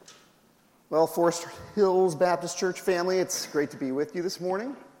Well, Forest Hills Baptist Church family, it's great to be with you this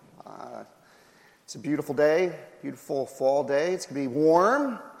morning. It's a beautiful day, beautiful fall day. It's going to be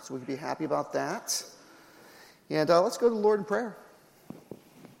warm, so we can be happy about that. And let's go to the Lord in prayer.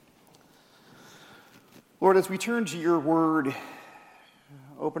 Lord, as we turn to your word,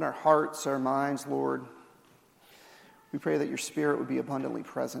 open our hearts, our minds, Lord. We pray that your Spirit would be abundantly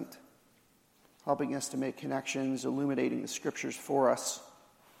present, helping us to make connections, illuminating the Scriptures for us.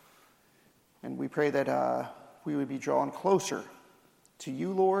 And we pray that we would be drawn closer to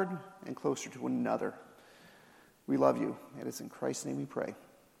you, Lord, and closer to one another. We love you. It is in Christ's name we pray.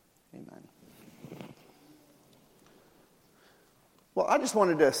 Amen. Well, I just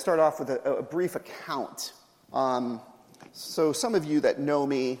wanted to start off with a brief account. So some of you that know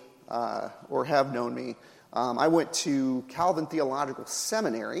me or have known me, I went to Calvin Theological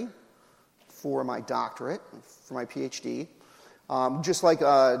Seminary for my doctorate, for my PhD. Just like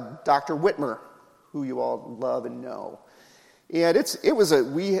Dr. Whitmer, who you all love and know. And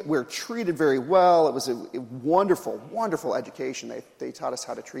we were treated very well. It was a wonderful, wonderful education. They taught us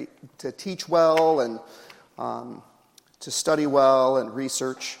how to teach well and to study well and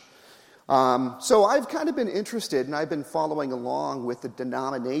research. So I've kind of been interested, and I've been following along with the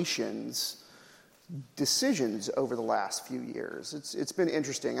denominations' decisions over the last few years. It's been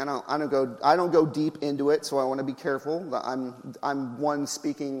interesting. I don't go deep into it, so I want to be careful. I'm one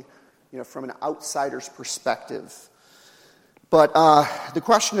speaking, from an outsider's perspective. But the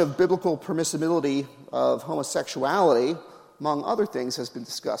question of biblical permissibility of homosexuality, among other things, has been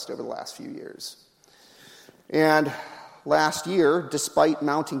discussed over the last few years. And last year, despite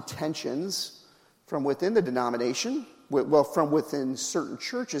mounting tensions from within the denomination, from within certain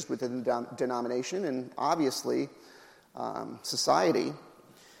churches within the denomination, and obviously society,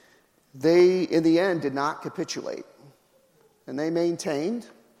 they, in the end, did not capitulate. And they maintained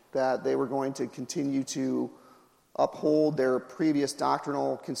that they were going to continue to uphold their previous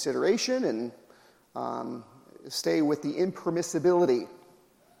doctrinal consideration and stay with the impermissibility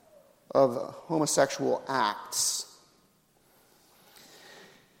of homosexual acts.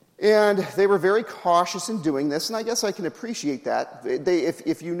 And they were very cautious in doing this, and I guess I can appreciate that.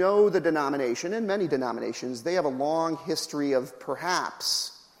 If you know the denomination, and many denominations, they have a long history of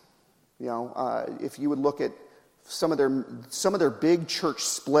perhaps, if you would look at some of their big church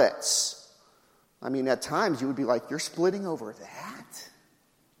splits, I mean, at times you would be like, you're splitting over that?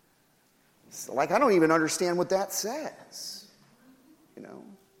 Like, I don't even understand what that says,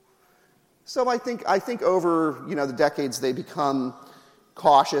 So I think over, the decades they become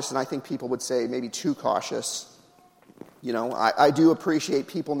cautious, and I think people would say maybe too cautious. I do appreciate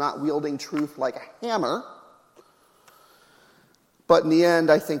people not wielding truth like a hammer, but in the end,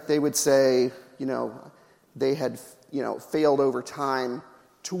 I think they would say, they had, failed over time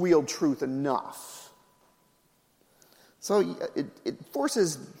to wield truth enough. So it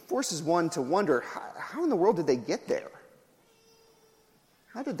forces one to wonder, how in the world did they get there?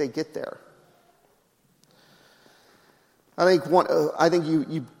 How did they get there? I think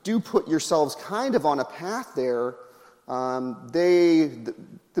you do put yourselves kind of on a path there. The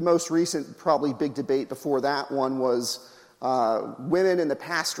most recent probably big debate before that one was women in the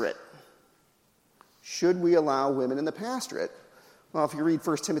pastorate. Should we allow women in the pastorate? Well, if you read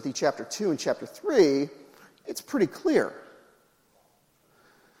 1 Timothy chapter 2 and chapter 3, it's pretty clear.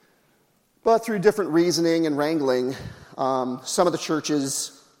 But through different reasoning and wrangling, some of the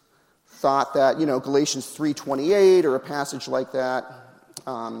churches thought that, Galatians 3:28 or a passage like that.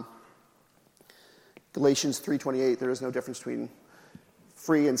 Galatians 3:28, there is no difference between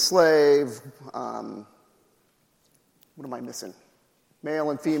free and slave. What am I missing? Male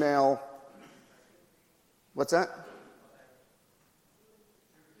and female. What's that?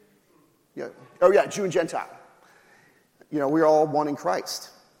 Yeah. Oh, yeah, Jew and Gentile. We're all one in Christ.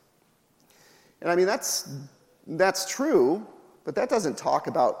 And I mean, that's true. But that doesn't talk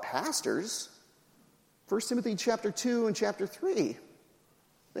about pastors. 1 Timothy chapter 2 and chapter 3,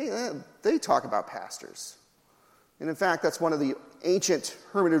 they talk about pastors. And in fact, that's one of the ancient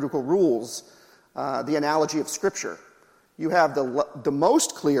hermeneutical rules, the analogy of Scripture. You have the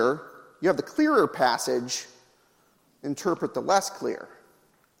most clear, you have the clearer passage, interpret the less clear.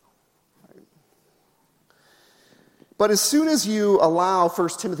 But as soon as you allow 1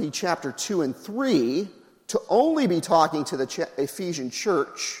 Timothy chapter 2 and 3 to only be talking to the Ephesian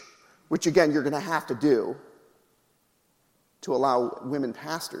church, which again you're going to have to do to allow women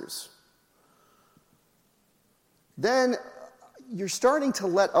pastors, then you're starting to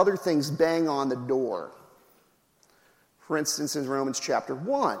let other things bang on the door. For instance, in Romans chapter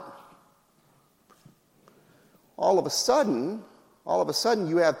 1, all of a sudden, all of a sudden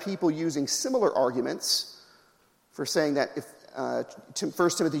you have people using similar arguments for saying that if 1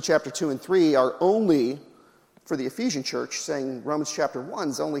 Timothy chapter 2 and 3 are only for the Ephesian church, saying Romans chapter 1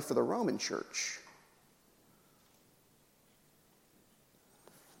 is only for the Roman church.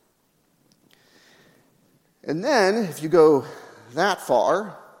 And then, if you go that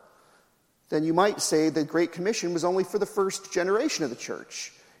far, then you might say the Great Commission was only for the first generation of the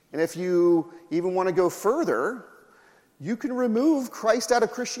church. And if you even want to go further, you can remove Christ out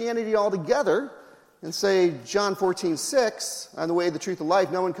of Christianity altogether and say, John 14:6, I'm the way, the truth, the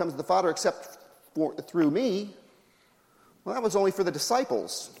life, no one comes to the Father except through me. Well, that was only for the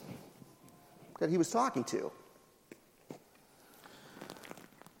disciples that he was talking to.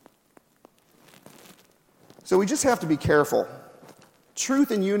 So we just have to be careful.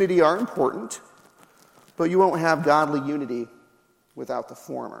 Truth and unity are important, but you won't have godly unity without the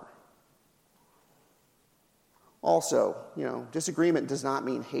former. Also, disagreement does not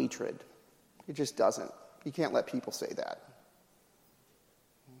mean hatred. It just doesn't. You can't let people say that.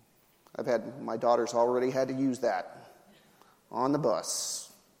 My daughter's already had to use that on the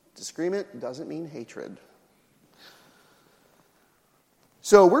bus. Disagreement doesn't mean hatred.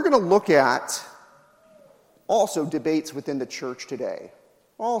 So we're going to look at also debates within the church today.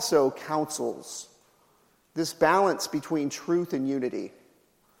 Also councils. This balance between truth and unity.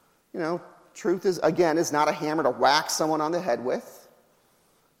 Truth is not a hammer to whack someone on the head with.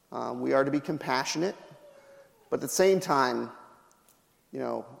 We are to be compassionate. But at the same time,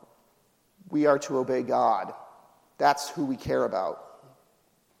 we are to obey God. That's who we care about.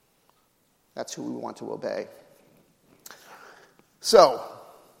 That's who we want to obey. So,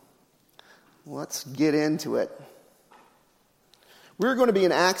 let's get into it. We're going to be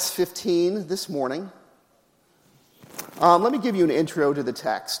in Acts 15 this morning. Let me give you an intro to the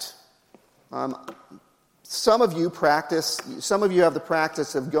text. Some of you have the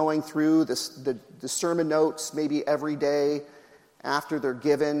practice of going through the sermon notes maybe every day after they're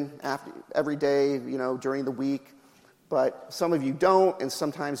given, every day, during the week. But some of you don't, and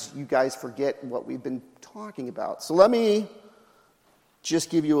sometimes you guys forget what we've been talking about. So let me just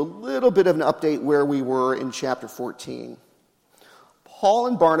give you a little bit of an update where we were in chapter 14. Paul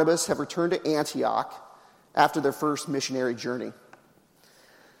and Barnabas have returned to Antioch after their first missionary journey.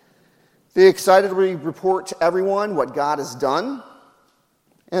 They excitedly report to everyone what God has done,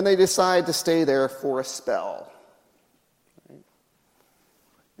 and they decide to stay there for a spell.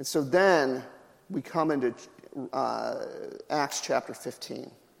 And so then we come into Acts chapter 15.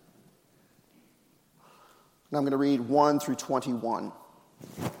 And I'm going to read 1 through 21.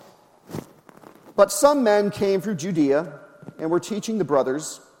 But some men came from Judea and were teaching the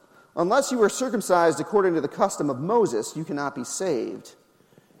brothers, unless you are circumcised according to the custom of Moses, you cannot be saved.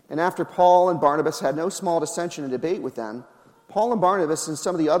 And after Paul and Barnabas had no small dissension and debate with them, Paul and Barnabas and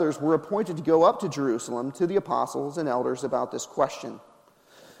some of the others were appointed to go up to Jerusalem to the apostles and elders about this question.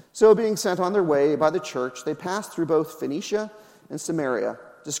 So being sent on their way by the church, they passed through both Phoenicia and Samaria,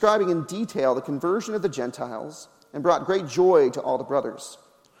 describing in detail the conversion of the Gentiles, and brought great joy to all the brothers.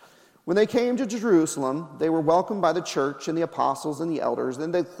 When they came to Jerusalem, they were welcomed by the church and the apostles and the elders,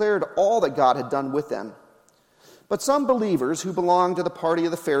 and they declared all that God had done with them. But some believers who belonged to the party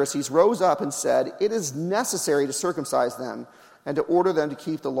of the Pharisees rose up and said, "It is necessary to circumcise them and to order them to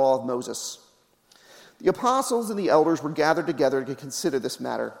keep the law of Moses." The apostles and the elders were gathered together to consider this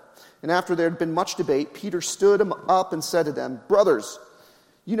matter. And after there had been much debate, Peter stood up and said to them, "Brothers,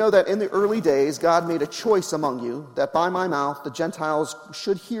 you know that in the early days God made a choice among you, that by my mouth the Gentiles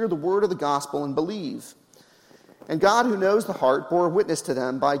should hear the word of the gospel and believe. And God, who knows the heart, bore witness to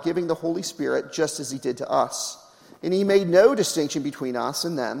them by giving the Holy Spirit, just as he did to us. And he made no distinction between us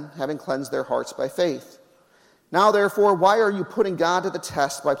and them, having cleansed their hearts by faith. Now, therefore, why are you putting God to the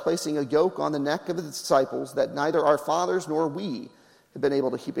test by placing a yoke on the neck of the disciples that neither our fathers nor we have been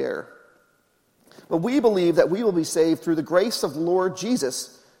able to bear? But we believe that we will be saved through the grace of the Lord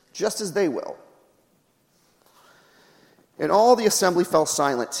Jesus, just as they will." And all the assembly fell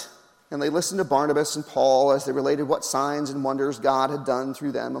silent, and they listened to Barnabas and Paul as they related what signs and wonders God had done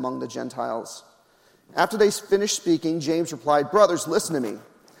through them among the Gentiles. After they finished speaking, James replied, "Brothers, listen to me.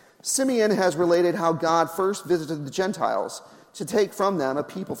 Simeon has related how God first visited the Gentiles to take from them a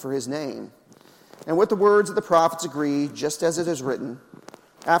people for his name. And with the words of the prophets agree, just as it is written,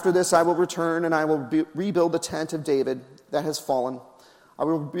 'After this I will return, and I will rebuild the tent of David that has fallen. I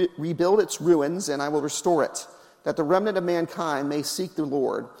will rebuild its ruins, and I will restore it, that the remnant of mankind may seek the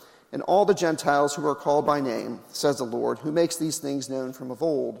Lord, and all the Gentiles who are called by name, says the Lord, who makes these things known from of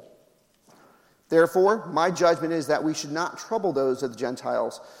old. Therefore, my judgment is that we should not trouble those of the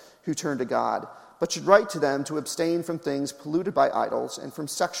Gentiles who turn to God, but should write to them to abstain from things polluted by idols, and from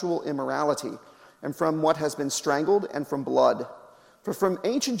sexual immorality, and from what has been strangled, and from blood. For from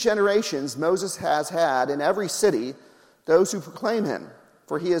ancient generations Moses has had in every city those who proclaim him,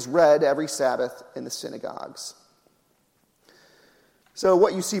 for he is read every Sabbath in the synagogues. So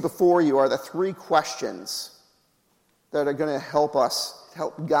what you see before you are the three questions that are going to help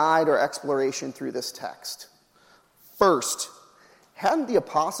guide our exploration through this text. First, hadn't the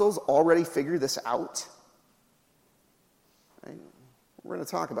apostles already figured this out? Right? We're going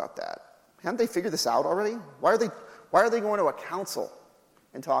to talk about that. Hadn't they figured this out already? Why are they going to a council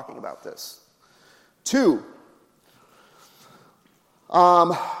and talking about this? 2,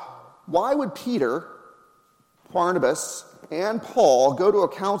 why would Peter, Barnabas, and Paul go to a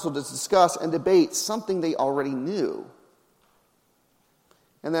council to discuss and debate something they already knew?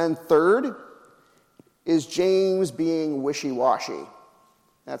 And then 3rd, is James being wishy-washy?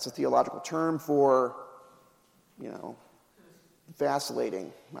 That's a theological term for,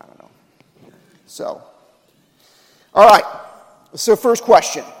 vacillating. I don't know. So, all right. So first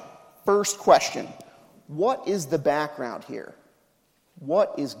question. What is the background here?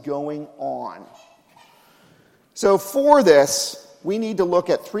 What is going on? So for this, we need to look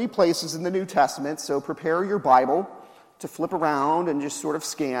at 3 places in the New Testament. So prepare your Bible to flip around and just sort of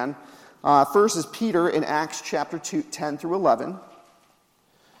scan. First is Peter in Acts chapter 2, 10 through 11.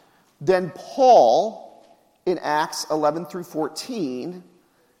 Then Paul in Acts 11 through 14.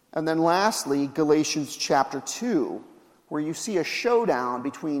 And then lastly, Galatians chapter 2, where you see a showdown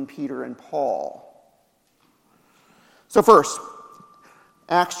between Peter and Paul. So first,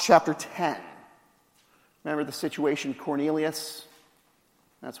 Acts chapter 10. Remember the situation, Cornelius?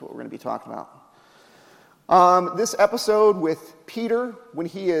 That's what we're going to be talking about. This episode with Peter, when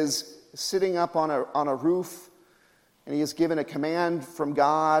he is sitting up on a roof, and he is given a command from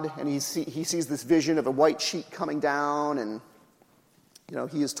God, and he sees this vision of a white sheet coming down, and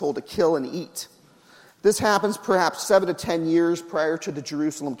he is told to kill and eat. This happens perhaps 7 to 10 years prior to the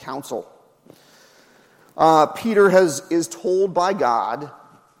Jerusalem Council. Peter is told by God,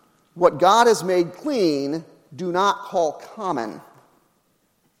 what God has made clean, do not call common.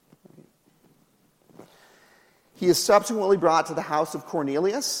 He is subsequently brought to the house of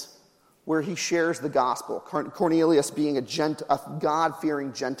Cornelius, where he shares the gospel, Cornelius being a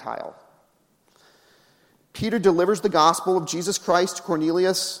God-fearing Gentile. Peter delivers the gospel of Jesus Christ to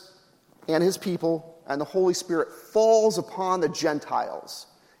Cornelius and his people, and the Holy Spirit falls upon the Gentiles.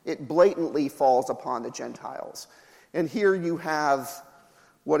 It blatantly falls upon the Gentiles. And here you have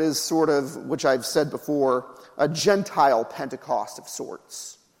what is sort of, which I've said before, a Gentile Pentecost of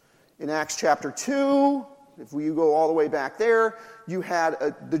sorts. In Acts chapter 2, if you go all the way back there, you had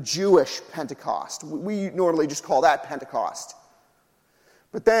the Jewish Pentecost. We normally just call that Pentecost.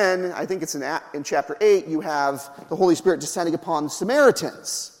 But then, I think it's in chapter 8, you have the Holy Spirit descending upon the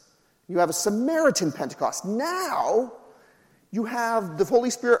Samaritans. You have a Samaritan Pentecost. Now, you have the Holy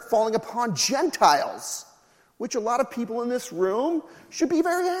Spirit falling upon Gentiles, which a lot of people in this room should be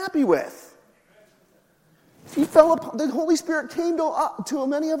very happy with. The Holy Spirit came to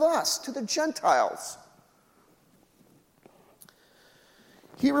many of us, to the Gentiles.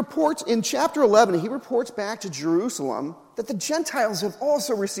 In chapter 11, he reports back to Jerusalem that the Gentiles have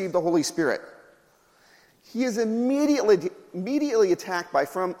also received the Holy Spirit. He is immediately attacked by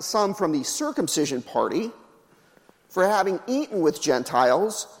some from the circumcision party for having eaten with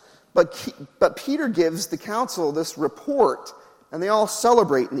Gentiles, but Peter gives the council this report, and they all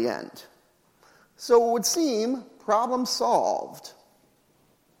celebrate in the end. So it would seem, problem solved.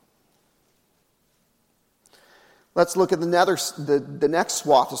 Let's look at the next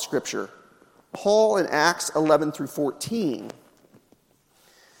swath of Scripture. Paul in Acts 11 through 14.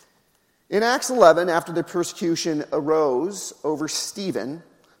 In Acts 11, after the persecution arose over Stephen,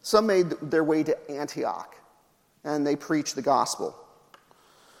 some made their way to Antioch, and they preached the gospel.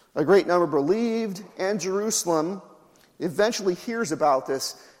 A great number believed, and Jerusalem eventually hears about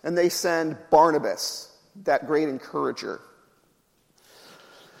this, and they send Barnabas, that great encourager.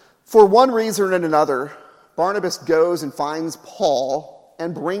 For one reason and another, Barnabas goes and finds Paul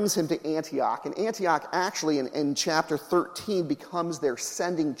and brings him to Antioch. And Antioch actually in chapter 13 becomes their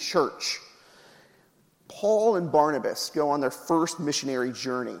sending church. Paul and Barnabas go on their first missionary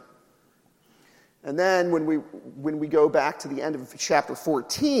journey. And then when we go back to the end of chapter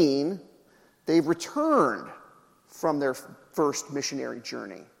 14, they've returned from their first missionary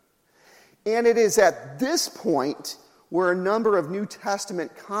journey. And it is at this point where a number of New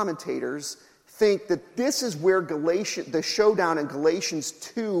Testament commentators think that this is where the showdown in Galatians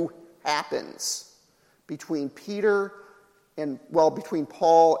 2 happens between Paul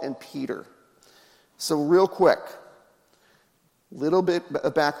and Peter. So real quick, little bit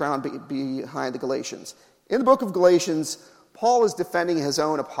of background behind the Galatians. In the book of Galatians, Paul is defending his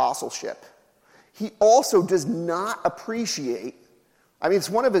own apostleship. He also does not appreciate,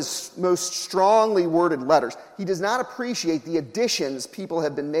 it's one of his most strongly worded letters. He does not appreciate the additions people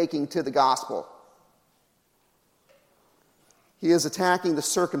have been making to the gospel. He is attacking the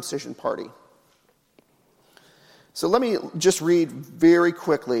circumcision party. So let me just read very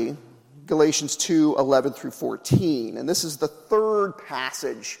quickly Galatians 2:11 through 14. And this is the third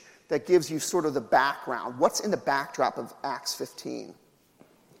passage that gives you sort of the background. What's in the backdrop of Acts 15?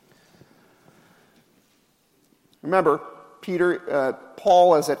 Remember,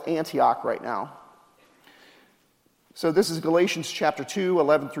 Paul is at Antioch right now. So this is Galatians chapter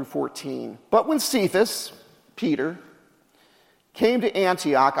 2:11 through 14. But when Cephas, Peter, came to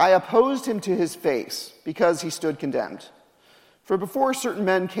Antioch, I opposed him to his face, because he stood condemned. For before certain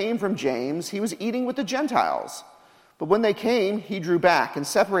men came from James, he was eating with the Gentiles. But when they came, he drew back and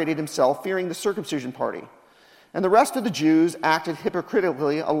separated himself, fearing the circumcision party. And the rest of the Jews acted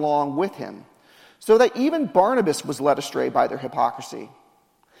hypocritically along with him, so that even Barnabas was led astray by their hypocrisy.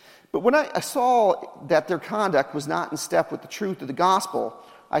 But when I saw that their conduct was not in step with the truth of the gospel,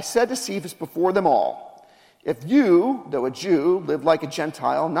 I said to Cephas before them all, if you, though a Jew, live like a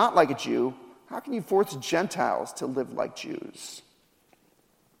Gentile, not like a Jew, how can you force Gentiles to live like Jews?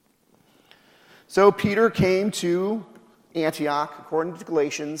 So Peter came to Antioch, according to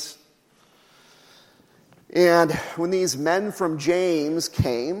Galatians. And when these men from James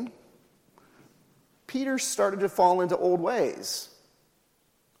came, Peter started to fall into old ways.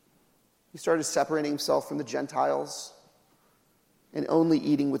 He started separating himself from the Gentiles and only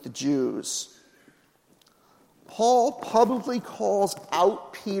eating with the Jews. Paul publicly calls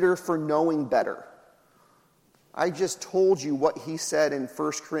out Peter for knowing better. I just told you what he said in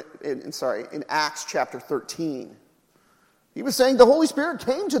Acts chapter 13. He was saying the Holy Spirit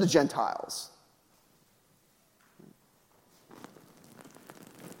came to the Gentiles.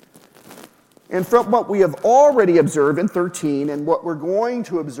 And from what we have already observed in 13 and what we're going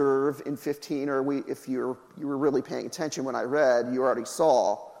to observe in 15, if you were really paying attention when I read, you already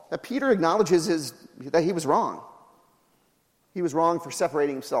saw that Peter acknowledges that he was wrong. He was wrong for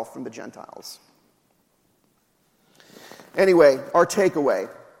separating himself from the Gentiles. Anyway, our takeaway.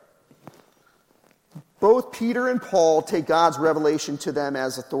 Both Peter and Paul take God's revelation to them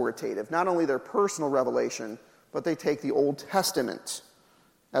as authoritative. Not only their personal revelation, but they take the Old Testament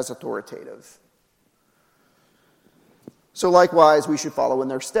as authoritative. So likewise, we should follow in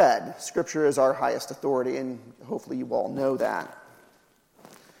their stead. Scripture is our highest authority, and hopefully you all know that.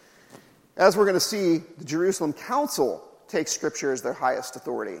 As we're going to see, the Jerusalem Council takes Scripture as their highest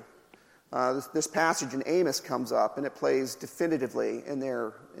authority. This passage in Amos comes up, and it plays definitively in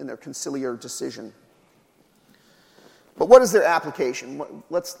their conciliar decision. But what is their application?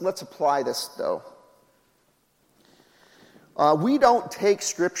 Let's apply this, though. We don't take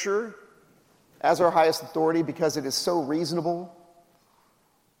Scripture as our highest authority because it is so reasonable,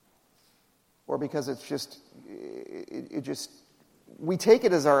 or because it's just we take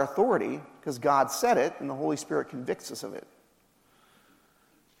it as our authority because God said it and the Holy Spirit convicts us of it.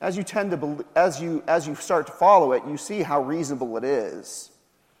 As you start to follow it, you see how reasonable it is.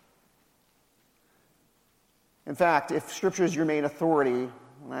 In fact, if Scripture is your main authority,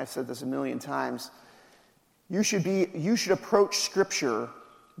 and I've said this a million times, you should approach Scripture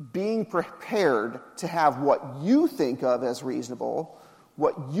being prepared to have what you think of as reasonable,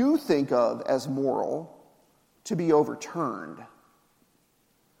 what you think of as moral, to be overturned.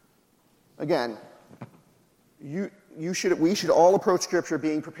 Again, we should all approach Scripture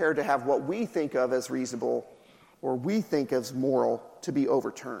being prepared to have what we think of as reasonable or we think as moral to be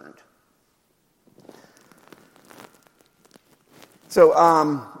overturned. So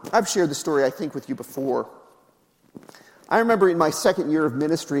I've shared the story, I think, with you before. I remember in my second year of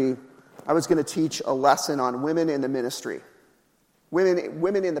ministry, I was going to teach a lesson on women in the ministry.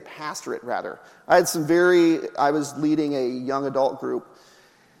 Women in the pastorate, rather. I was leading a young adult group.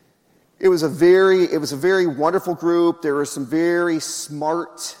 It was a very wonderful group. There were some very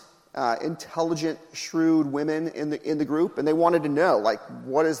smart, intelligent, shrewd women in the group, and they wanted to know,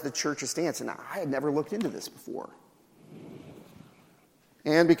 what is the church's stance? And I had never looked into this before.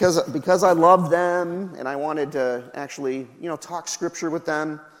 And because I loved them and I wanted to actually, talk Scripture with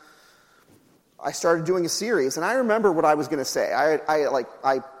them, I started doing a series. And I remember what I was going to say.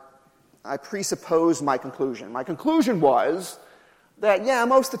 I presupposed my conclusion. My conclusion was that,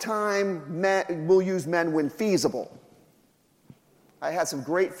 most of the time, we'll use men when feasible. I had some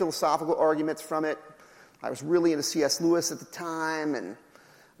great philosophical arguments from it. I was really into C.S. Lewis at the time, and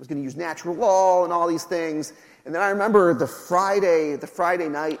was going to use natural law and all these things. And then I remember the Friday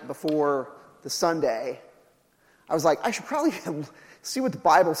night before the Sunday, I was like, I should probably see what the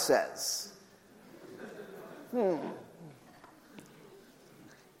Bible says.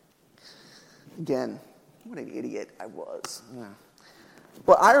 Again, what an idiot I was. Yeah.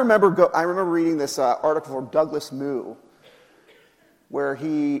 But I remember reading this article from Douglas Moo, where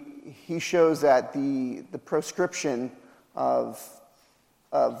he shows that the proscription of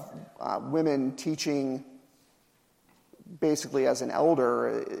women teaching basically as an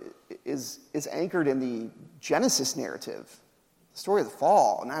elder is anchored in the Genesis narrative, the story of the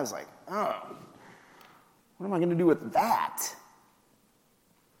fall. And I was like, oh, what am I going to do with that?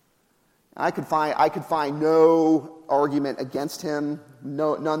 I could find no argument against him,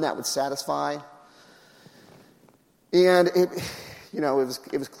 none that would satisfy. And it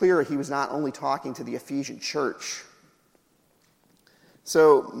was clear he was not only talking to the Ephesian church.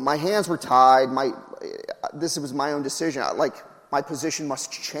 So my hands were tied. This was my own decision. My position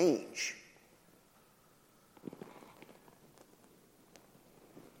must change.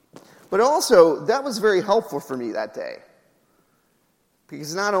 But also, that was very helpful for me that day.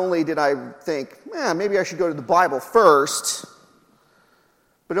 Because not only did I think, maybe I should go to the Bible first,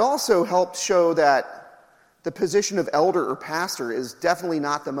 but it also helped show that the position of elder or pastor is definitely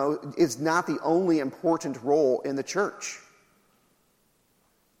not the only important role in the church.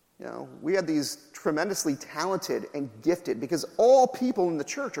 We had these tremendously talented and gifted, because all people in the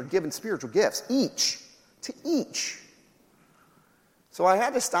church are given spiritual gifts, each. So I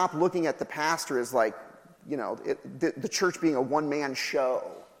had to stop looking at the pastor as the church being a one-man show,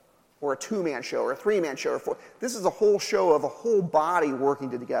 or a two-man show, or a three-man show, or four. This is a whole show of a whole body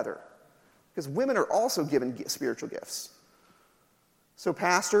working together. Because women are also given spiritual gifts. So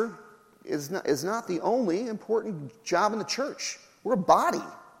pastor is not the only important job in the church. We're a body.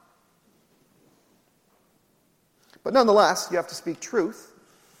 But nonetheless, you have to speak truth.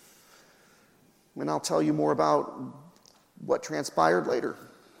 And I'll tell you more about what transpired later.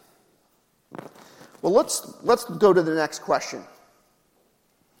 Well, let's go to the next question.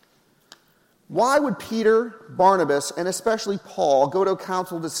 Why would Peter, Barnabas, and especially Paul go to a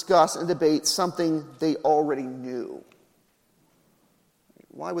council to discuss and debate something they already knew?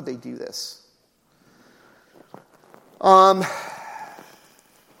 Why would they do this?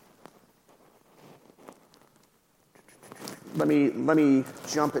 Let me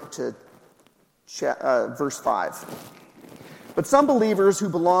jump it to verse 5. But some believers who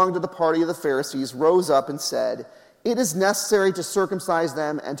belonged to the party of the Pharisees rose up and said, "It is necessary to circumcise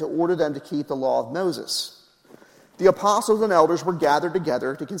them and to order them to keep the law of Moses." The apostles and elders were gathered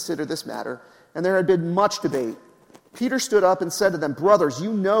together to consider this matter, and there had been much debate. Peter stood up and said to them, "Brothers,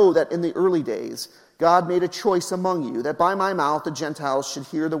 you know that in the early days God made a choice among you, that by my mouth the Gentiles should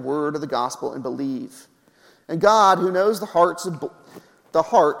hear the word of the gospel and believe. And God, who knows the heart,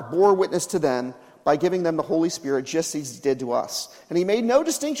 bore witness to them by giving them the Holy Spirit just as he did to us. And he made no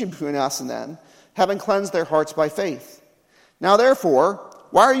distinction between us and them, having cleansed their hearts by faith. Now therefore,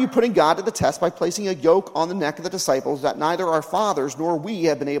 why are you putting God to the test by placing a yoke on the neck of the disciples that neither our fathers nor we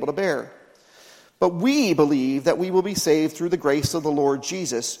have been able to bear? But we believe that we will be saved through the grace of the Lord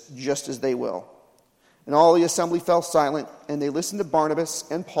Jesus, just as they will." And all the assembly fell silent, and they listened to Barnabas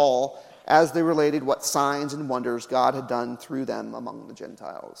and Paul as they related what signs and wonders God had done through them among the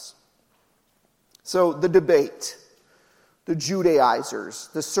Gentiles. So the debate, the Judaizers,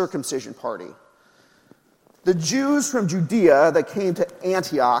 the circumcision party. The Jews from Judea that came to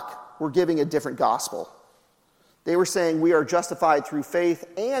Antioch were giving a different gospel. They were saying we are justified through faith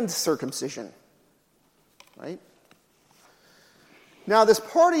and circumcision. Right? Now this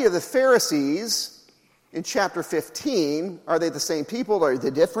party of the Pharisees in chapter 15, are they the same people? Are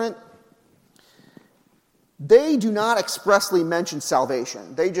they different? They do not expressly mention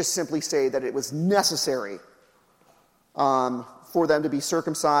salvation. They just simply say that it was necessary for them to be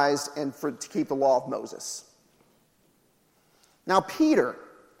circumcised and to keep the law of Moses. Now Peter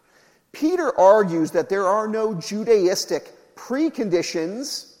argues that there are no Judaistic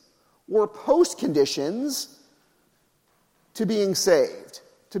preconditions or postconditions to being saved,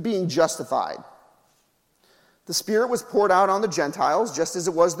 to being justified. The Spirit was poured out on the Gentiles just as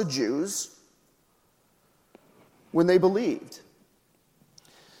it was the Jews when they believed.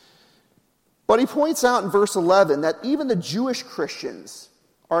 But he points out in verse 11 that even the Jewish Christians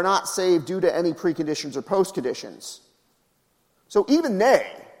are not saved due to any preconditions or postconditions. So even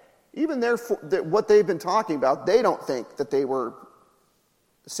what they've been talking about, they don't think that they were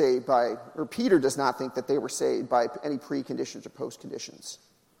saved by, or Peter does not think that they were saved by any preconditions or postconditions.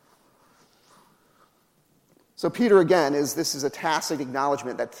 So Peter, again, this is a tacit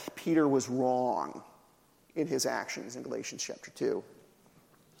acknowledgement that Peter was wrong in his actions in Galatians chapter 2.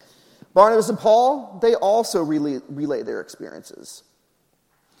 Barnabas and Paul, they also relay their experiences.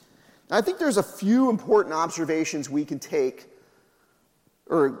 And I think there's a few important observations we can take,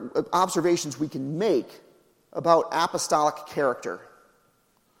 or observations we can make about apostolic character.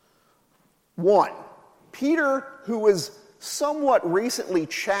 One, Peter, who was somewhat recently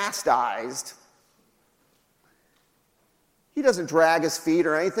chastised, he doesn't drag his feet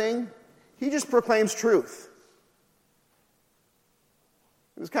or anything. He just proclaims truth.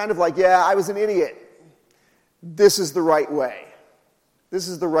 It was kind of like, yeah, I was an idiot. This is the right way. This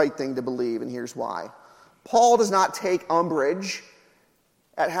is the right thing to believe, and here's why. Paul does not take umbrage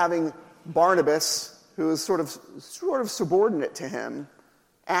at having Barnabas, who is sort of subordinate to him,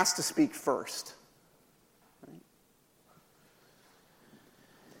 asked to speak first.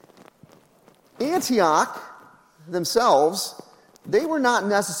 Antioch themselves, they were not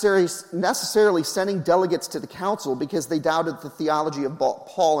necessarily sending delegates to the council because they doubted the theology of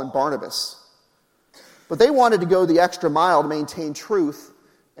Paul and Barnabas. But they wanted to go the extra mile to maintain truth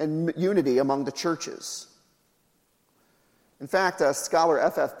and unity among the churches. In fact, scholar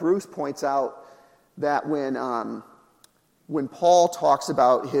F.F. Bruce points out that when Paul talks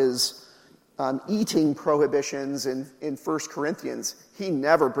about his eating prohibitions in 1 Corinthians, he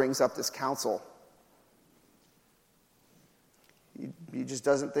never brings up this council. He just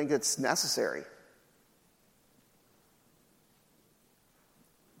doesn't think it's necessary.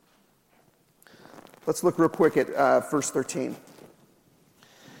 Let's look real quick at verse 13.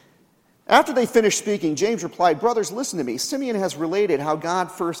 After they finished speaking, James replied, "Brothers, listen to me. Simeon has related how God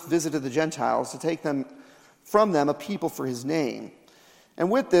first visited the Gentiles to take them from them a people for his name.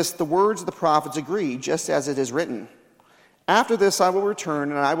 And with this, the words of the prophets agree, just as it is written. After this I will return,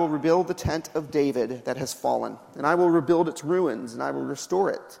 and I will rebuild the tent of David that has fallen, and I will rebuild its ruins, and I will restore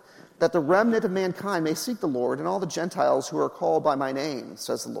it, that the remnant of mankind may seek the Lord, and all the Gentiles who are called by my name,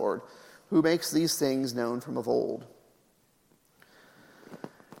 says the Lord, who makes these things known from of old."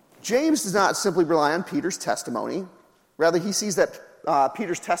 James does not simply rely on Peter's testimony. Rather, he sees that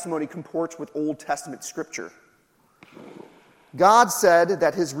Peter's testimony comports with Old Testament scripture. God said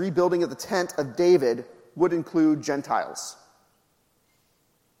that his rebuilding of the tent of David would include Gentiles.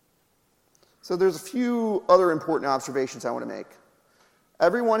 So there's a few other important observations I want to make.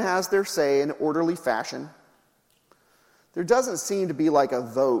 Everyone has their say in orderly fashion. There doesn't seem to be like a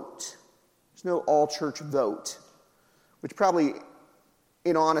vote. There's no all-church vote, which probably,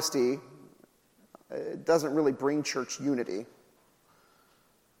 in honesty, doesn't really bring church unity.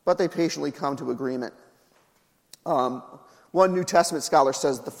 But they patiently come to agreement. One New Testament scholar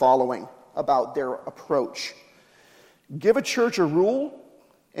says the following about their approach. Give a church a rule,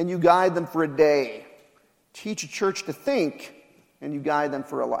 and you guide them for a day. Teach a church to think, and you guide them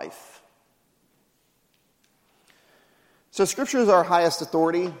for a life. So Scripture is our highest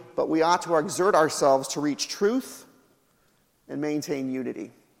authority, but we ought to exert ourselves to reach truth and maintain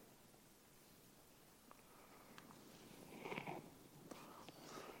unity.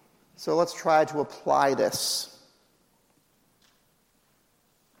 So let's try to apply this.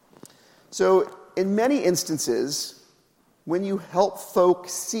 So in many instances, when you help folk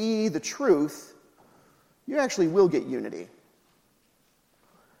see the truth, you actually will get unity.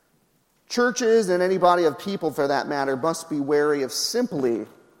 Churches and any body of people, for that matter, must be wary of simply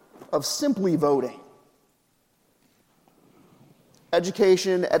voting.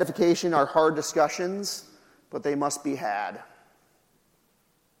 Education, edification are hard discussions, but they must be had.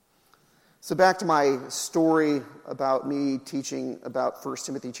 So back to my story about me teaching about 1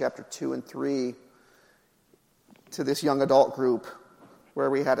 Timothy chapter 2 and 3 to this young adult group, where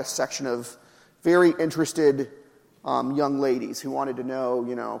we had a section of very interested young ladies who wanted to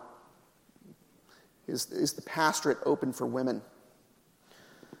know, is the pastorate open for women?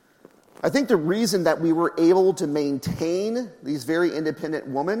 I think the reason that we were able to maintain these very independent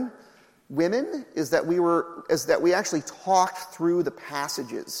women is that we actually talked through the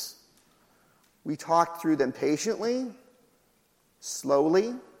passages. We talked through them patiently,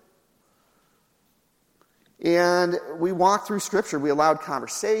 slowly, and we walked through Scripture. We allowed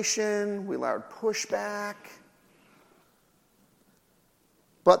conversation, we allowed pushback.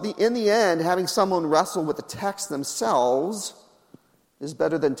 But in the end, having someone wrestle with the text themselves is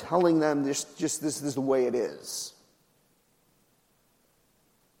better than telling them just this is the way it is.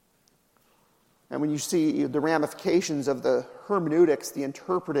 And when you see the ramifications of the hermeneutics, the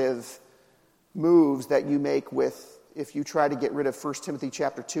interpretive moves that you make if you try to get rid of 1 Timothy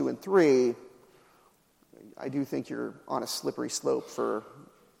chapter 2 and 3, I do think you're on a slippery slope for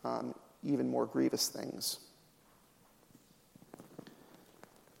even more grievous things.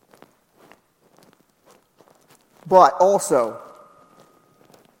 But also,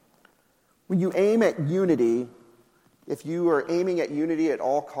 when you aim at unity, if you are aiming at unity at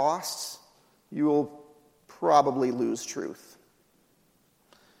all costs, you will probably lose truth.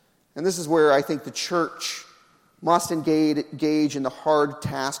 And this is where I think the church must engage in the hard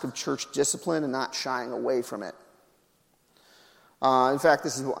task of church discipline and not shying away from it. In fact,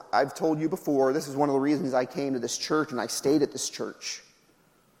 this is what I've told you before. This is one of the reasons I came to this church and I stayed at this church.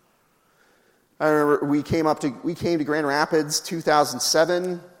 I remember we came to Grand Rapids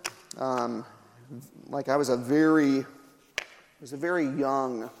 2007. I was a very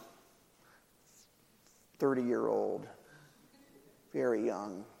young 30-year-old. Very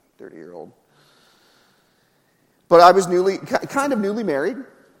young 30-year-old. But I was kind of newly married.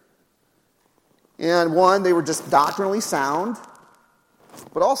 And one, they were just doctrinally sound.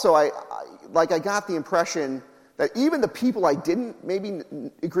 But also, I got the impression that even the people I didn't maybe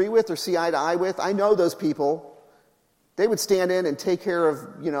agree with or see eye to eye with, I know those people. They would stand in and take care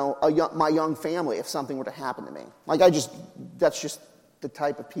of, my young family if something were to happen to me. That's just the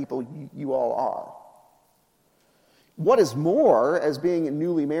type of people you all are. What is more, as being a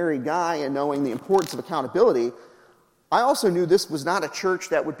newly married guy and knowing the importance of accountability, I also knew this was not a church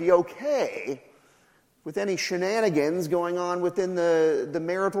that would be okay with any shenanigans going on within the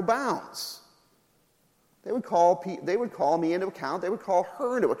marital bounds. They would call me into account. They would call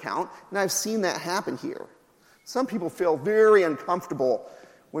her into account, and I've seen that happen here. Some people feel very uncomfortable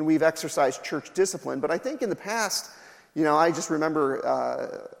when we've exercised church discipline, but I think in the past, I just remember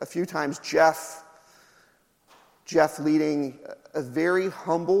a few times Jeff leading a very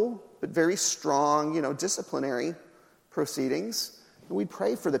humble but very strong, disciplinary proceedings, and we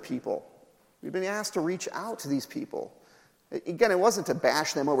pray for the people. We've been asked to reach out to these people. Again, it wasn't to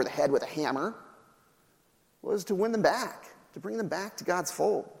bash them over the head with a hammer. It was to win them back, to bring them back to God's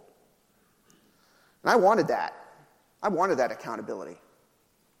fold. And I wanted that. I wanted that accountability.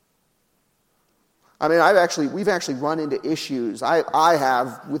 I mean, we've actually run into issues. I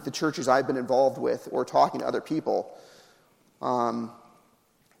have with the churches I've been involved with or talking to other people.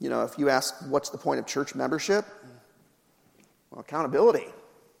 If you ask what's the point of church membership, well, accountability.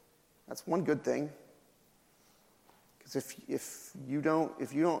 That's one good thing. Because if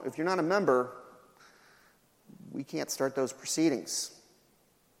you're not a member, we can't start those proceedings.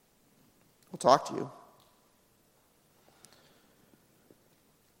 We'll talk to you.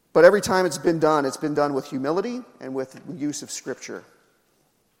 But every time it's been done with humility and with the use of Scripture.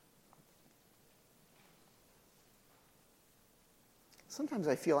 Sometimes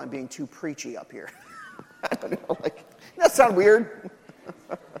I feel I'm being too preachy up here. I don't know, doesn't that sound weird?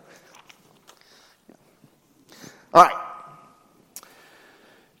 All right.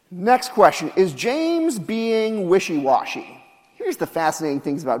 Next question. Is James being wishy-washy? Here's the fascinating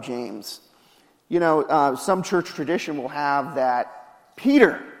things about James. Some church tradition will have that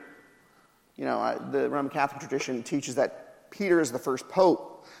Peter, the Roman Catholic tradition teaches that Peter is the first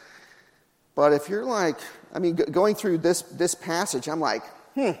pope. But if you're going through this passage, I'm like,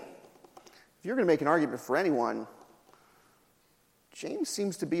 if you're going to make an argument for anyone, James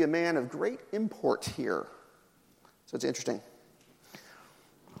seems to be a man of great import here. So it's interesting.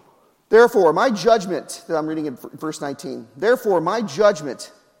 Therefore, my judgment, that I'm reading in verse 19, therefore my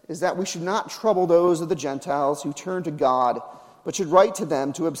judgment is that we should not trouble those of the Gentiles who turn to God, but should write to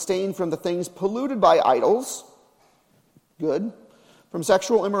them to abstain from the things polluted by idols, good, from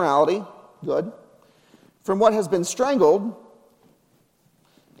sexual immorality, good, from what has been strangled,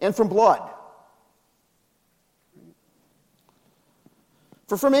 and from blood.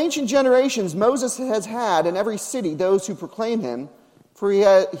 For from ancient generations Moses has had in every city those who proclaim him, for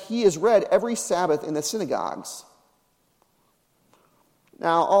he is read every Sabbath in the synagogues.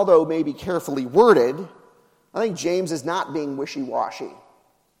 Now, although maybe carefully worded, I think James is not being wishy-washy.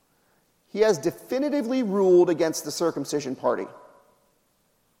 He has definitively ruled against the circumcision party.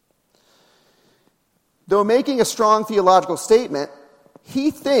 Though making a strong theological statement,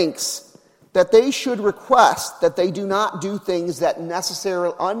 he thinks that they should request that they do not do things that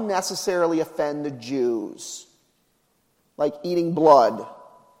unnecessarily offend the Jews, like eating blood.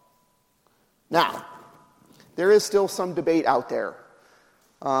 Now, there is still some debate out there.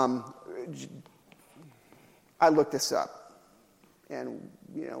 I looked this up, and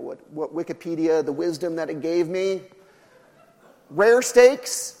what Wikipedia, the wisdom that it gave me, rare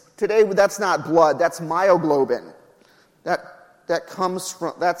steaks, today that's not blood, that's myoglobin. That comes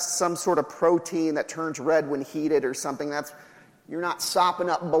from, that's some sort of protein that turns red when heated or something. You're not sopping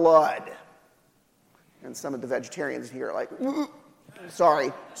up blood. And some of the vegetarians here are like,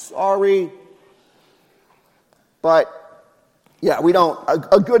 sorry. But Yeah, we don't.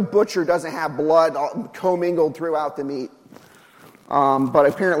 A good butcher doesn't have blood commingled throughout the meat. But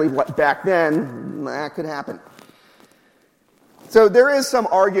apparently back then, that could happen. So there is some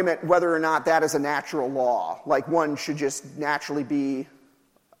argument whether or not that is a natural law. Like one should just naturally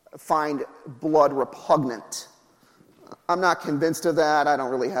find blood repugnant. I'm not convinced of that. I don't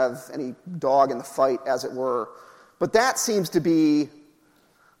really have any dog in the fight, as it were. But that seems to be,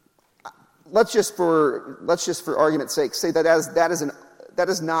 let's just for argument's sake say that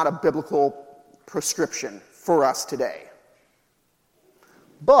is not a biblical prescription for us today.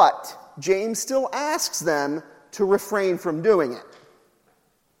 But James still asks them to refrain from doing it.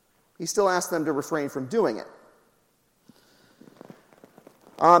 He still asks them to refrain from doing it.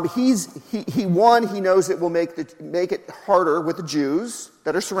 He knows it will make it harder with the Jews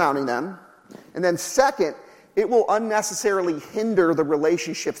that are surrounding them. And then second, it will unnecessarily hinder the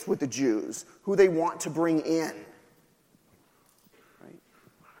relationships with the Jews, who they want to bring in. Right?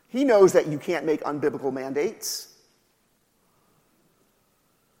 He knows that you can't make unbiblical mandates.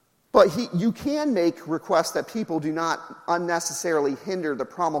 But you can make requests that people do not unnecessarily hinder the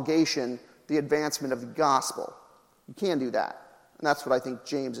promulgation, the advancement of the gospel. You can do that. And that's what I think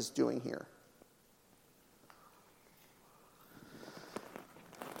James is doing here.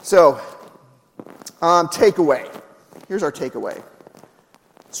 So, takeaway. Here's our takeaway.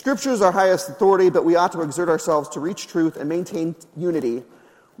 Scripture is our highest authority, but we ought to exert ourselves to reach truth and maintain unity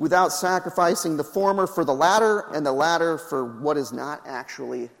without sacrificing the former for the latter and the latter for what is not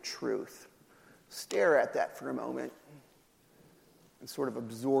actually truth. Stare at that for a moment and sort of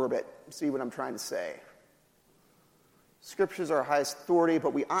absorb it. See what I'm trying to say. Scripture is our highest authority,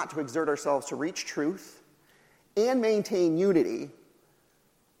 but we ought to exert ourselves to reach truth and maintain unity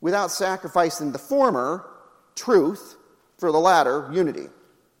without sacrificing the former, truth, for the latter, unity.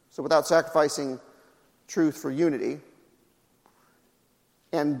 So without sacrificing truth for unity,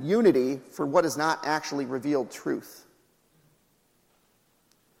 and unity for what is not actually revealed truth.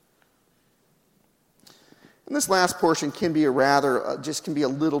 And this last portion can be a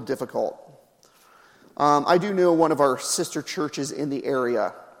little difficult. I do know one of our sister churches in the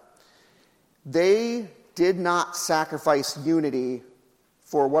area. They did not sacrifice unity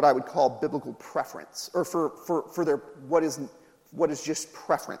for what I would call biblical preference, or for their what is just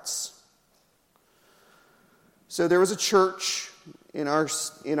preference. So there was a church in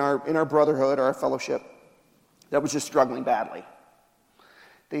our brotherhood, our fellowship, that was just struggling badly.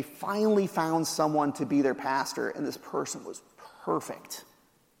 They finally found someone to be their pastor, and this person was perfect.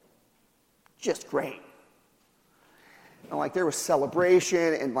 Just great. And there was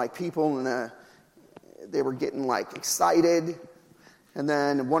celebration, and people they were getting excited. And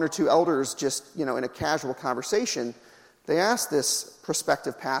then one or two elders just, in a casual conversation, they asked this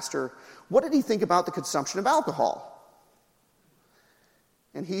prospective pastor, what did he think about the consumption of alcohol?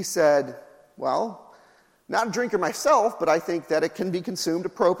 And he said, well, not a drinker myself, but I think that it can be consumed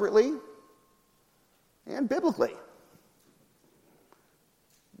appropriately and biblically.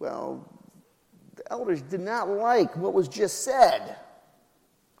 Well, the elders did not like what was just said.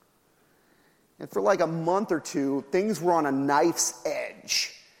 And for a month or two, things were on a knife's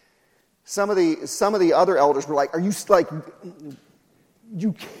edge. Some of the other elders were like, "Are you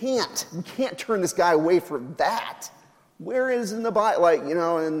you can't turn this guy away from that. Where is in the Bible?"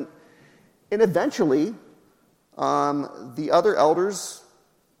 And eventually, the other elders,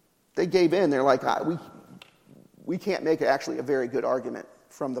 they gave in. They're like, we can't make actually a very good argument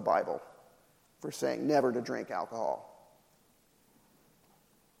from the Bible for saying never to drink alcohol.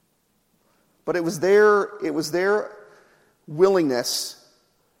 But it was their willingness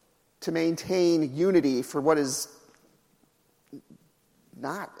to maintain unity for what is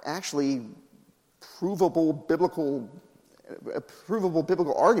not actually provable biblical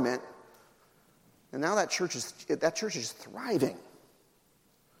argument. And now that church is thriving.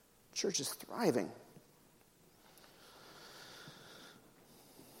 Church is thriving.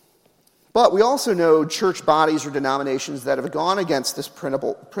 But we also know church bodies or denominations that have gone against this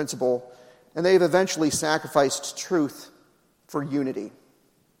principle, and they've eventually sacrificed truth for unity.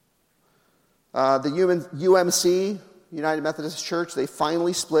 The UMC, United Methodist Church, they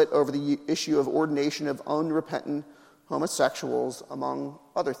finally split over the issue of ordination of unrepentant homosexuals, among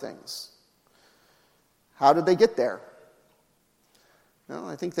other things. How did they get there? Well,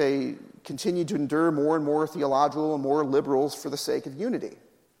 I think they continued to endure more and more theological and more liberals for the sake of unity.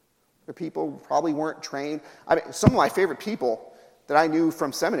 Their people probably weren't trained. Some of my favorite people that I knew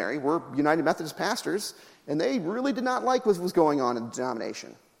from seminary were United Methodist pastors, and they really did not like what was going on in the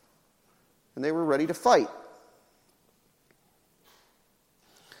denomination. And they were ready to fight.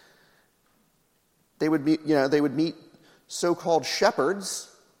 They would meet so-called shepherds,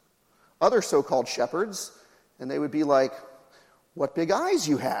 other so-called shepherds, and they would be like, "What big eyes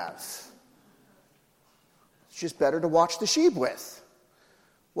you have. It's just better to watch the sheep with.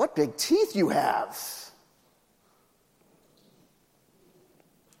 What big teeth you have."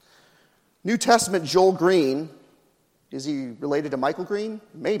 New Testament Joel Green, is he related to Michael Green?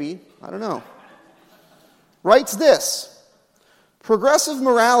 Maybe, I don't know. Writes this: progressive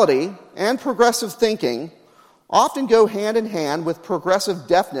morality and progressive thinking often go hand in hand with progressive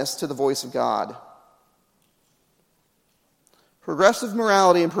deafness to the voice of God. Progressive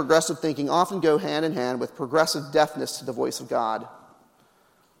morality and progressive thinking often go hand in hand with progressive deafness to the voice of God.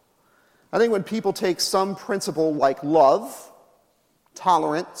 I think when people take some principle like love,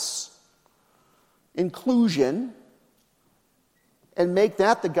 tolerance, inclusion, and make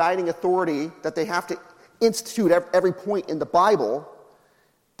that the guiding authority that they have to institute at every point in the Bible,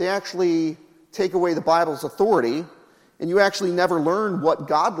 they actually take away the Bible's authority, and you actually never learn what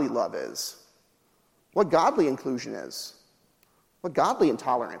godly love is, what godly inclusion is, what godly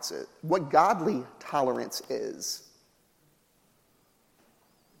intolerance is, what godly tolerance is.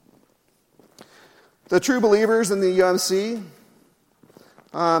 The true believers in the UMC,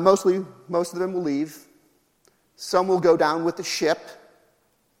 most of them will leave. Some will go down with the ship,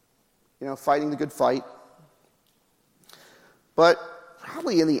 fighting the good fight. But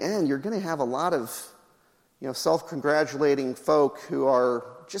probably in the end, you're going to have a lot of, self-congratulating folk who are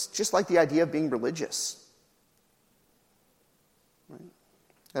just like the idea of being religious, right?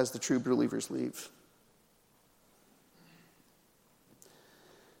 As the true believers leave.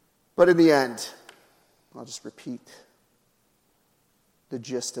 But in the end, I'll just repeat the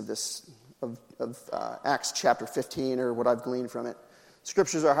gist of this, of Acts chapter 15, or what I've gleaned from it.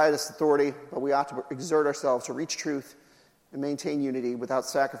 Scriptures are our highest authority, but we ought to exert ourselves to reach truth and maintain unity without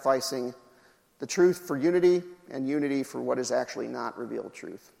sacrificing the truth for unity and unity for what is actually not revealed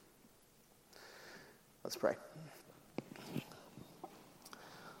truth. Let's pray.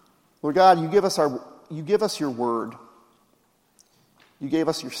 Lord God, you give us your word. You gave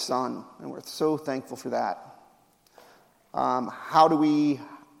us your Son, and we're so thankful for that. I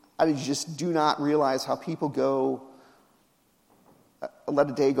just do not realize how people let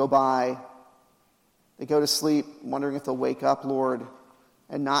a day go by. They go to sleep wondering if they'll wake up, Lord,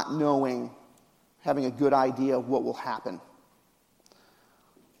 and not having a good idea of what will happen.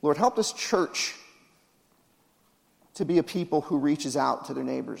 Lord, help this church to be a people who reaches out to their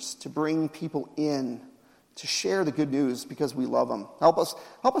neighbors, to bring people in, to share the good news because we love them. Help us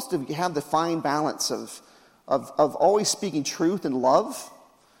to have the fine balance of always speaking truth and love,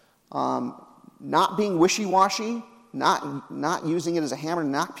 not being wishy-washy, not using it as a hammer to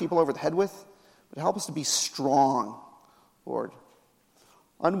knock people over the head with, but help us to be strong, Lord.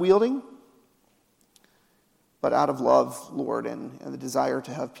 Unwielding, but out of love, Lord, and the desire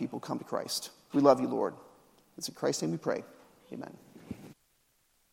to have people come to Christ. We love you, Lord. It's in Christ's name we pray. Amen.